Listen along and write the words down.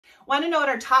Want to know what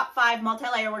our top 5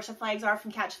 multi-layer worship flags are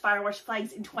from Catch Fire Worship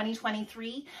Flags in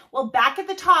 2023? Well, back at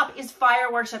the top is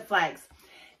fire worship flags.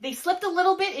 They slipped a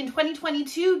little bit in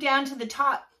 2022 down to the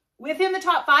top, within the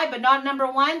top 5, but not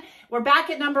number 1. We're back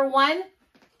at number 1,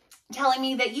 telling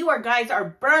me that you guys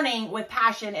are burning with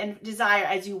passion and desire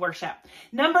as you worship.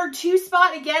 Number 2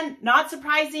 spot, again, not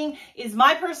surprising, is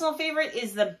my personal favorite,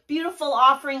 is the beautiful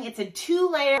offering. It's a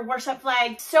 2-layer worship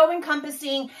flag, so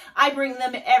encompassing. I bring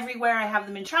them everywhere. I have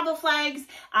them in travel flags.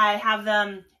 I have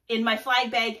them in my flag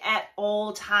bag at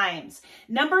all times.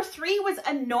 Number 3 was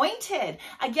Anointed.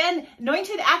 Again,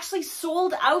 Anointed actually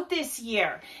sold out this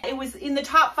year. It was in the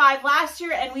top 5 last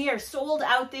year, and we are sold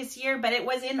out this year, but it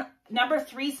was in number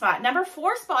 3 spot. Number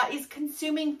 4 spot is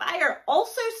Consuming Fire,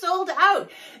 also sold out.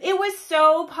 It was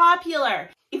so popular.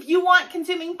 If you want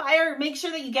Consuming Fire, make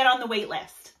sure that you get on the wait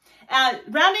list.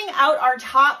 Rounding out our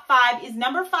top 5 is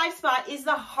number 5 spot is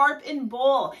the Harp and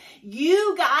Bowl.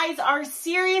 You guys are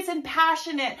serious and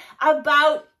passionate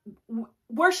about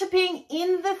worshiping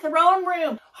in the throne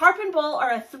room. Harp and Bowl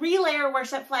are a 3-layer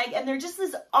worship flag, and they're just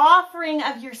this offering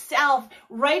of yourself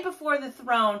right before the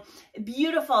throne.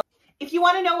 Beautiful. If you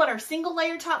want to know what our single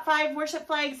layer top 5 worship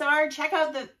flags are, check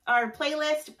out our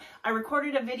playlist. I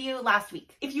recorded a video last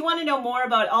week. If you want to know more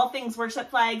about all things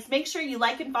worship flags, make sure you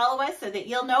like and follow us so that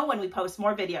you'll know when we post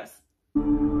more videos.